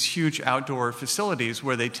 There are these huge outdoor facilities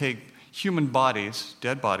where they take human bodies,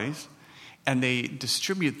 dead bodies, and they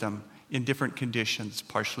distribute them in different conditions,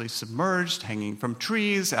 partially submerged, hanging from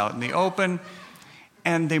trees, out in the open,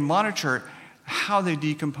 and they monitor how they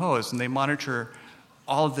decompose, and they monitor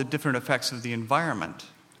all of the different effects of the environment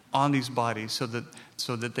on these bodies so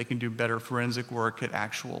that they can do better forensic work at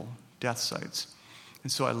actual death sites.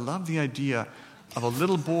 And so I love the idea of a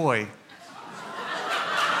little boy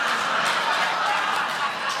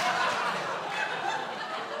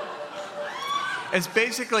it's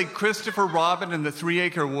basically Christopher Robin in the 3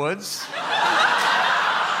 Acre Woods.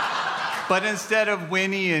 But instead of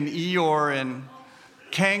Winnie and Eeyore and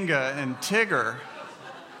Kanga and Tigger,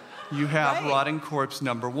 you have Rotting Corpse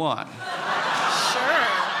number 1.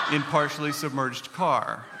 Sure. In partially submerged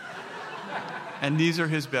car. And these are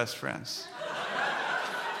his best friends.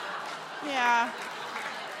 Yeah.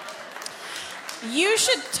 You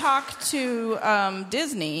should talk to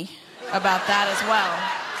Disney about that as well.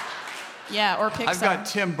 Yeah, or Pixar. I've got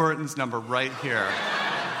Tim Burton's number right here.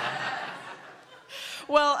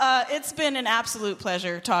 Well, it's been an absolute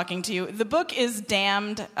pleasure talking to you. The book is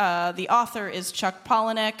Damned. The author is Chuck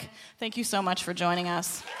Palahniuk. Thank you so much for joining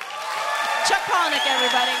us. Chuck Palahniuk,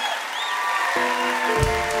 everybody.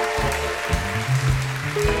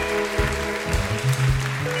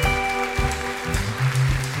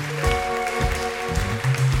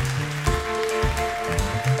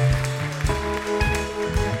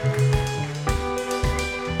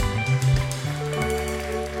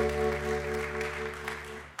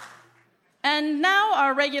 And now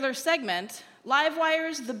our regular segment,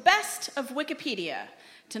 Livewire's The Best of Wikipedia.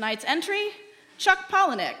 Tonight's entry, Chuck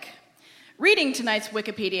Palahniuk. Reading tonight's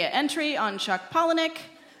Wikipedia entry on Chuck Palahniuk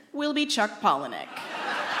will be Chuck Palahniuk.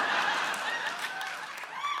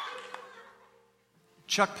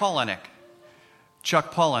 Chuck Palahniuk.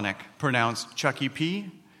 Chuck Palahniuk, pronounced Chucky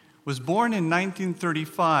P., was born in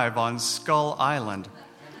 1935 on Skull Island,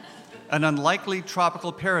 an unlikely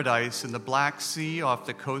tropical paradise in the Black Sea off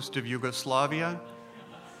the coast of Yugoslavia,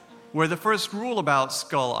 where the first rule about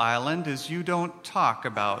Skull Island is you don't talk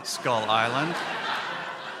about Skull Island.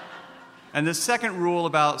 And the second rule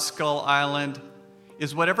about Skull Island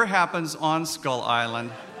is whatever happens on Skull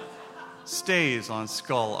Island stays on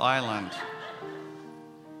Skull Island.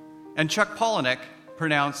 And Chuck Palahniuk,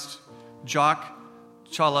 pronounced Jock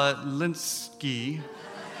Chalalinsky,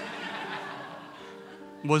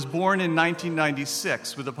 was born in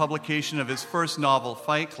 1996 with the publication of his first novel,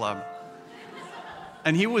 Fight Club.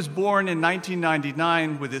 And he was born in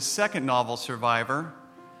 1999 with his second novel, Survivor.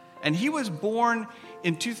 And he was born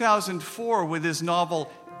in 2004 with his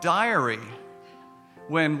novel Diary,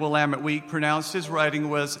 when Willamette Week pronounced his writing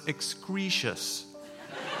was excretious,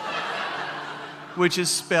 which is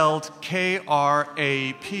spelled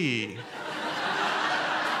K-R-A-P.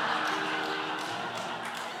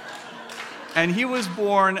 And he was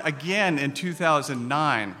born again in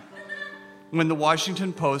 2009, when the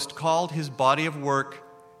Washington Post called his body of work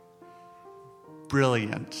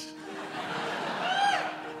brilliant,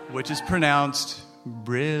 which is pronounced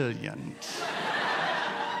brilliant.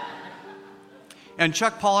 And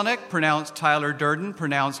Chuck Palahniuk, pronounced Tyler Durden,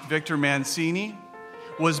 pronounced Victor Mancini,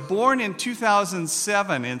 was born in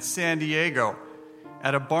 2007 in San Diego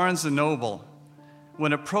at a Barnes & Noble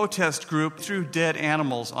when a protest group threw dead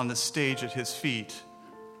animals on the stage at his feet.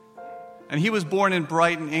 And he was born in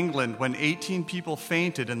Brighton, England, when 18 people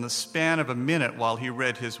fainted in the span of a minute while he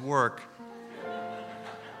read his work.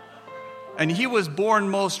 And he was born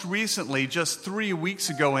most recently, just 3 weeks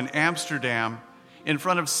ago, in Amsterdam, in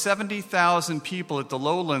front of 70,000 people at the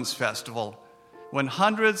Lowlands Festival, when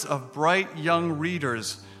hundreds of bright young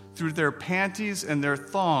readers threw their panties and their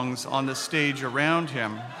thongs on the stage around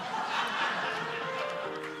him.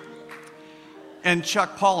 And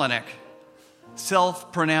Chuck Palahniuk,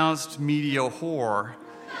 self-pronounced media whore,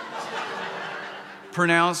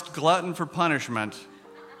 pronounced glutton for punishment,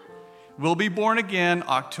 will be born again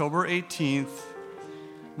October 18th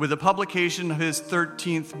with the publication of his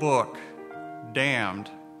 13th book, Damned.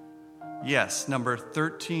 Yes, number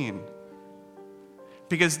 13.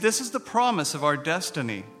 Because this is the promise of our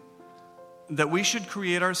destiny, that we should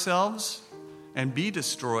create ourselves and be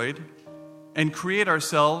destroyed, and create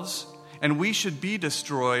ourselves and we should be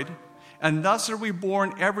destroyed, and thus are we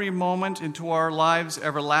born every moment into our lives'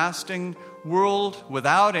 everlasting world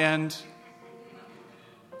without end.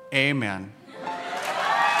 Amen.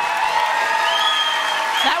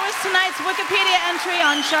 That was tonight's Wikipedia entry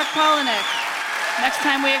on Chuck Palahniuk. Next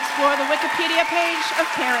time we explore the Wikipedia page of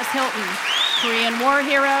Paris Hilton, Korean war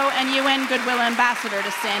hero and UN Goodwill Ambassador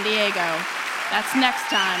to San Diego. That's next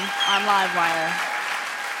time on Livewire.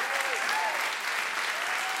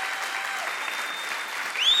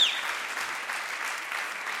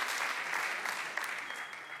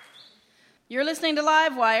 You're listening to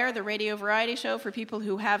Livewire, the radio variety show for people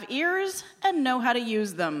who have ears and know how to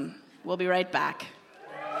use them. We'll be right back.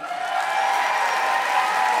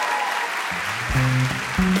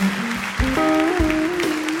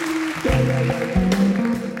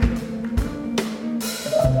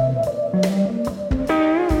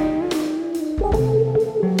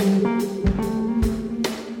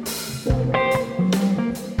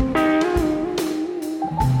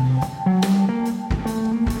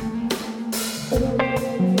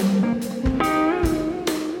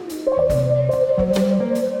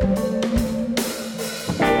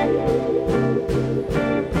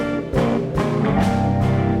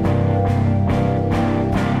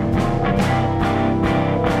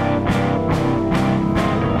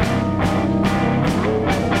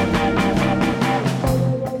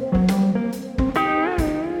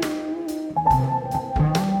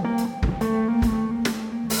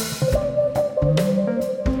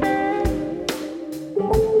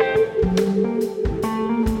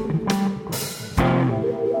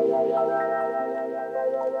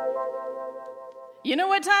 You know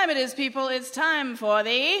what time it is, people. It's time for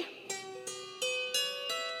the...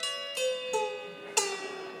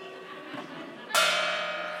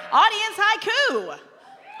 Audience Haiku.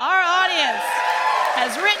 Our audience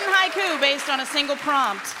has written haiku based on a single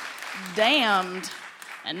prompt, Damned.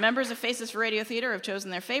 And members of Faces for Radio Theater have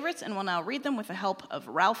chosen their favorites and will now read them with the help of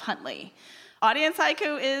Ralph Huntley. Audience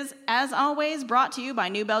Haiku is, as always, brought to you by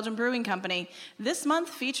New Belgium Brewing Company, this month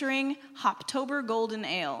featuring Hoptober Golden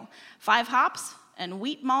Ale. 5 hops and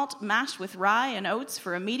wheat malt mashed with rye and oats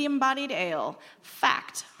for a medium-bodied ale.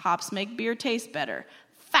 Fact, hops make beer taste better.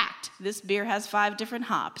 Fact, this beer has 5 different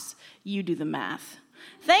hops. You do the math.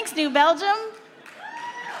 Thanks, New Belgium.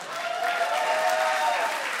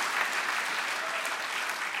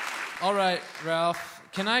 All right, Ralph,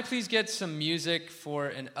 can I please get some music for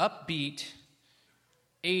an upbeat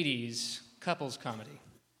 80s couples comedy?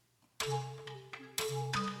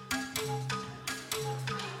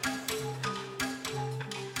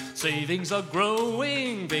 Savings are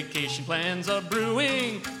growing, vacation plans are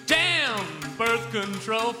brewing. Damn, birth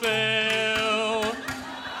control fail.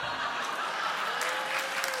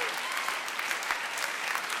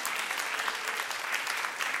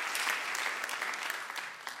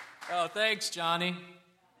 Oh, thanks, Johnny.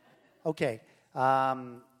 Okay.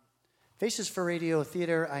 Faces for Radio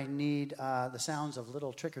Theater, I need the sounds of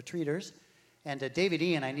little trick-or-treaters. And David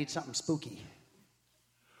Ian, I need something spooky.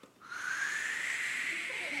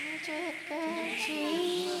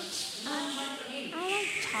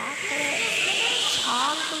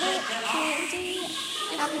 Chocolate candy.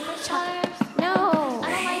 No,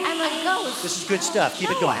 I'm a ghost. This is good stuff.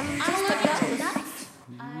 Keep it going. I'm just a ghost.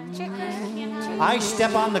 I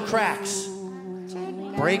step on the cracks,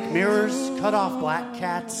 break mirrors, cut off black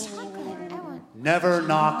cats, never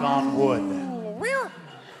knock on wood.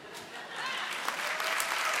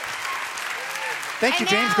 Thank you,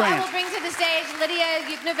 James Grant. And now I will bring to the stage Lydia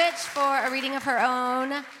Yuknovich for a reading of her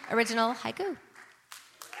own original haiku.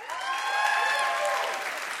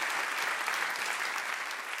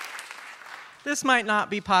 This might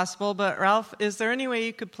not be possible, but Ralph, is there any way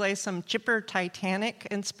you could play some Chipper Titanic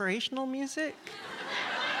inspirational music?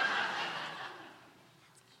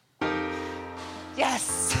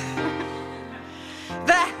 Yes!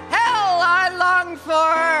 The hell I long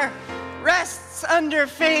for rests under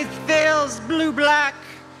faith veils blue-black.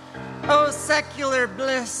 Oh, secular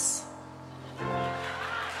bliss.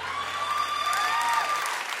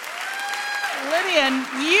 Lydia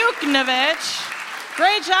Yuknovich.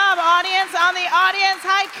 Great job, audience, on the audience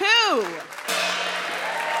haiku.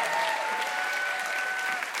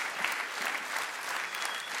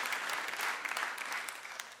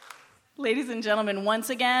 Ladies and gentlemen, once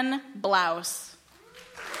again, Blouse.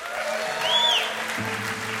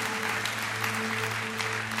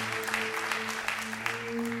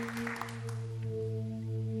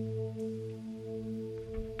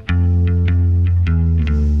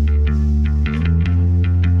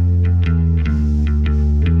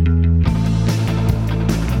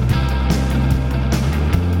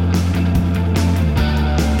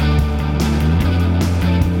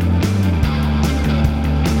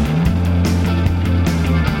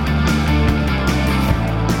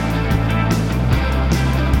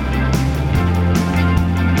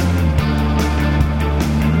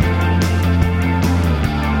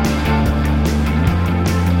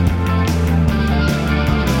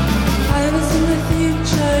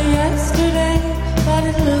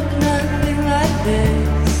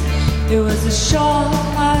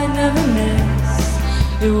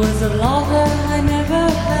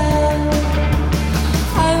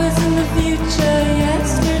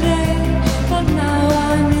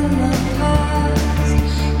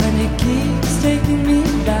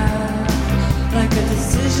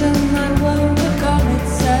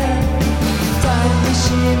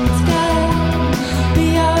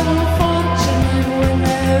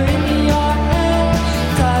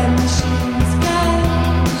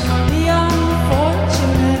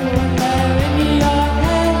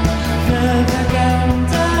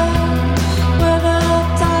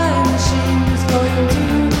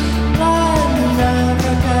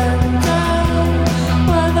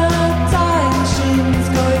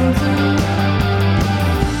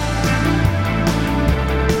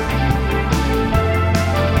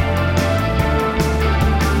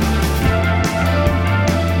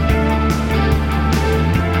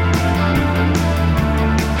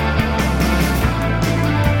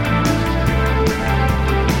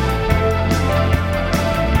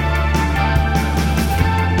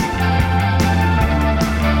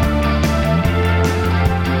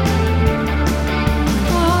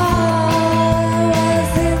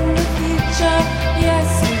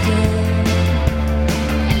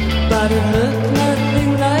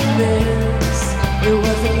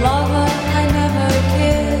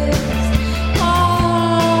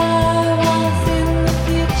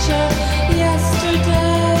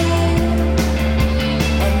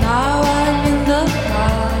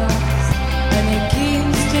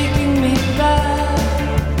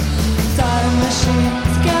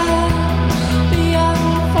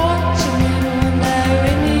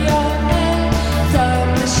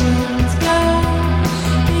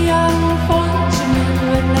 Fortunate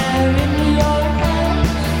when they're in your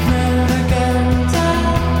head.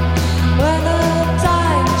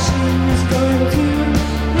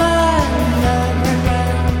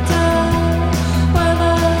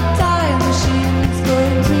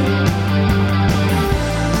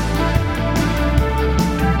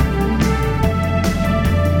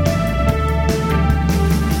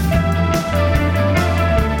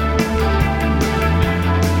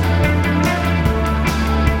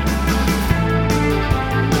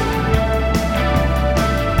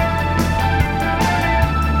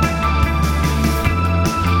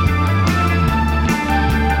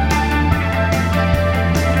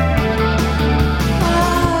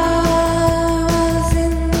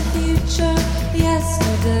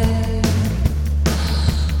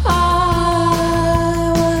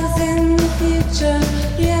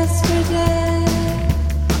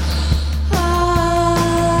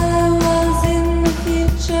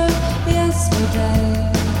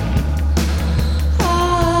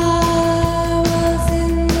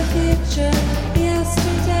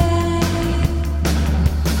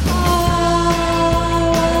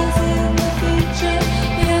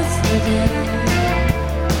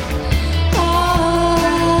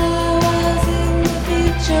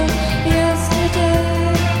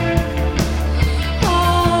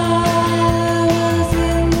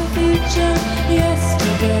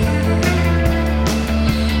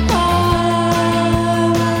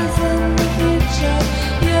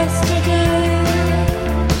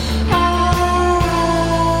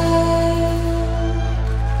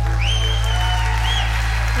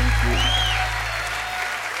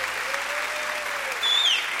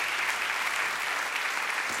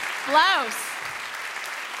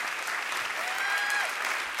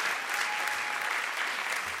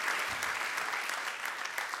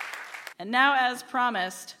 And now, as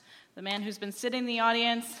promised, the man who's been sitting in the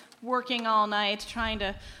audience, working all night, trying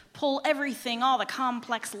to pull everything, all the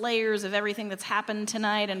complex layers of everything that's happened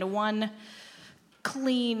tonight into one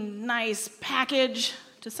clean, nice package.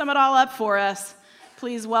 To sum it all up for us,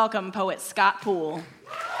 please welcome poet Scott Poole.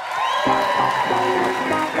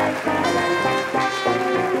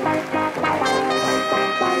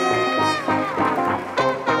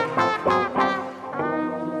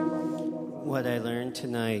 What I Learned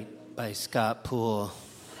Tonight by Scott Poole.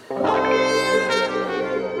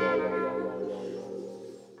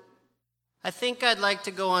 I think I'd like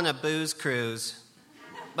to go on a booze cruise,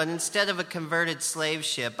 but instead of a converted slave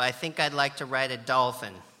ship, I think I'd like to ride a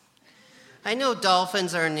dolphin. I know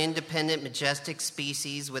dolphins are an independent, majestic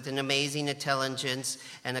species with an amazing intelligence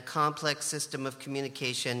and a complex system of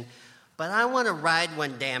communication, but I want to ride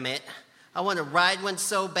one, damn it. I want to ride one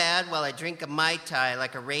so bad while I drink a Mai Tai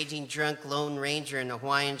like a raging drunk Lone Ranger in a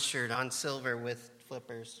Hawaiian shirt on silver with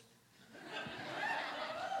flippers.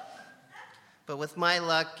 But with my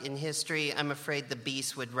luck in history, I'm afraid the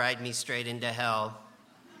beast would ride me straight into hell.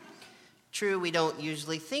 True, we don't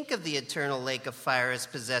usually think of the eternal lake of fire as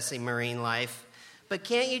possessing marine life, but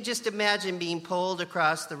can't you just imagine being pulled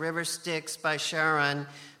across the river Styx by Charon,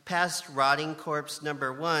 past rotting corpse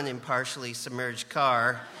number 1 in partially submerged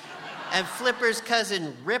car, and Flipper's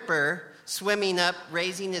cousin Ripper swimming up,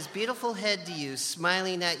 raising his beautiful head to you,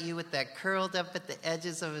 smiling at you with that curled up at the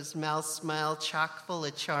edges of his mouth smile, chock full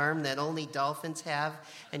of charm that only dolphins have,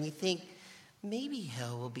 and you think, maybe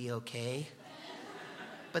hell will be okay.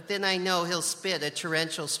 But then I know he'll spit a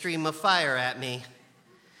torrential stream of fire at me,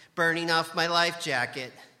 burning off my life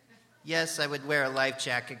jacket. Yes, I would wear a life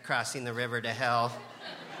jacket crossing the river to hell,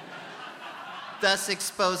 thus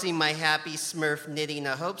exposing my happy Smurf knitting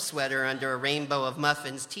a hope sweater under a rainbow of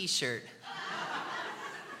muffins t-shirt.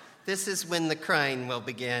 This is when the crying will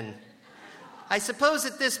begin. I suppose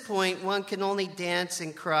at this point one can only dance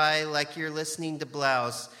and cry like you're listening to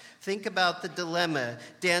Blouse. Think about the dilemma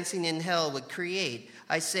dancing in hell would create.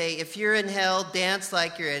 I say, if you're in hell, dance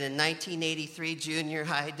like you're in a 1983 junior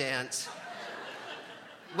high dance.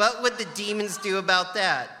 What would the demons do about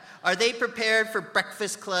that? Are they prepared for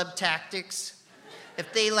Breakfast Club tactics?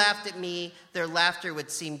 If they laughed at me, their laughter would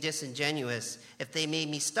seem disingenuous. If they made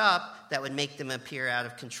me stop, that would make them appear out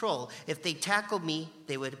of control. If they tackled me,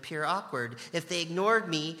 they would appear awkward. If they ignored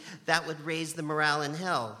me, that would raise the morale in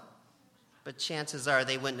hell. But chances are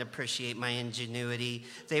they wouldn't appreciate my ingenuity.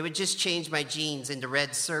 They would just change my jeans into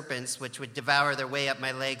red serpents, which would devour their way up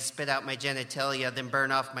my legs, spit out my genitalia, then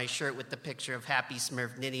burn off my shirt with the picture of Happy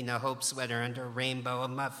Smurf knitting a hope sweater under a rainbow of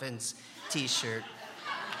muffins t-shirt.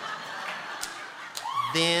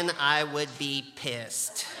 Then I would be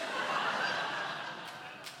pissed.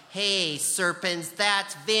 Hey, serpents,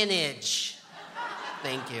 that's vintage.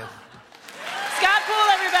 Thank you. Scott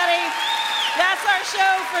Poole, everybody. That's our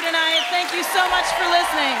show for tonight. Thank you so much for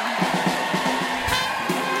listening.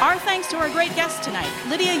 Our thanks to our great guests tonight,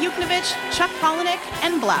 Lydia Yuknovich, Chuck Palahniuk,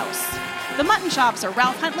 and Blouse. The Mutton Chops are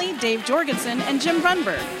Ralph Huntley, Dave Jorgensen, and Jim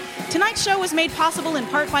Brunberg. Tonight's show was made possible in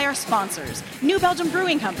part by our sponsors, New Belgium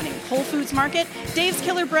Brewing Company, Whole Foods Market, Dave's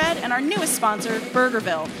Killer Bread, and our newest sponsor,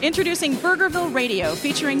 Burgerville. Introducing Burgerville Radio,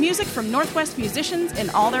 featuring music from Northwest musicians in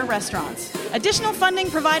all their restaurants. Additional funding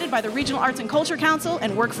provided by the Regional Arts and Culture Council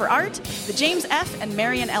and Work for Art, the James F. and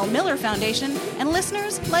Marion L. Miller Foundation, and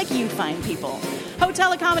listeners like you fine people.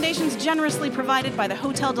 Hotel accommodations generously provided by the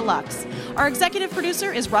Hotel Deluxe. Our executive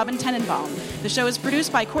producer is Robin Tenenbaum. The show is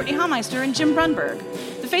produced by Courtney Hameister and Jim Brunberg.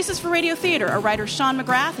 The faces for Radio Theater are writers Sean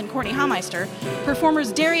McGrath and Courtney Hameister,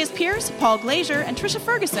 performers Darius Pierce, Paul Glazier, and Trisha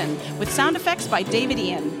Ferguson, with sound effects by David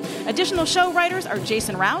Ian. Additional show writers are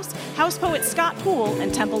Jason Rouse, house poet Scott Poole,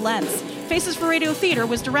 and Temple Lenz. Faces for Radio Theater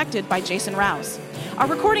was directed by Jason Rouse. Our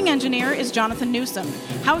recording engineer is Jonathan Newsom.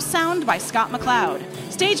 House sound by Scott McLeod.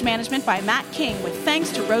 Stage management by Matt King, with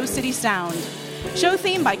thanks to Rose City Sound. Show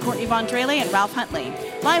theme by Courtney Vondrele and Ralph Huntley.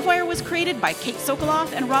 Livewire was created by Kate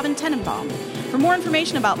Sokoloff and Robin Tenenbaum. For more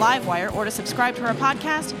information about Livewire or to subscribe to our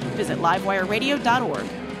podcast, visit livewireradio.org.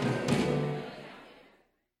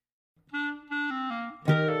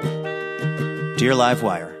 Dear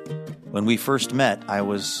Livewire, when we first met, I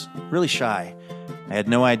was really shy. I had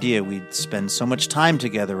no idea we'd spend so much time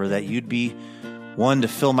together or that you'd be one to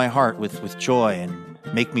fill my heart with joy and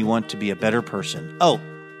make me want to be a better person. Oh,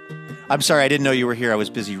 I'm sorry, I didn't know you were here. I was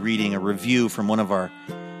busy reading a review from one of our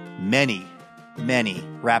many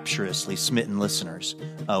rapturously smitten listeners.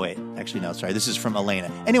 Oh, wait. Actually, no, sorry. This is from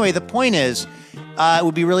Elena. Anyway, the point is, it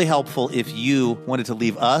would be really helpful if you wanted to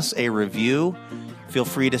leave us a review Feel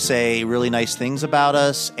free to say really nice things about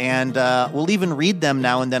us, and we'll even read them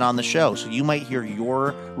now and then on the show. So you might hear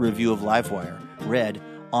your review of Livewire read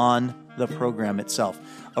on the program itself.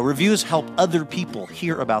 Reviews help other people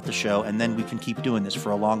hear about the show, and then we can keep doing this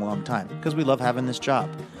for a long, long time because we love having this job.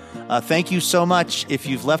 Thank you so much if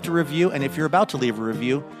you've left a review, and if you're about to leave a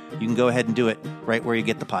review, you can go ahead and do it right where you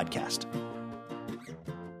get the podcast.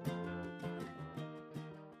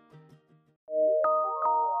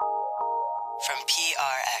 From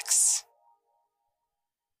PRX.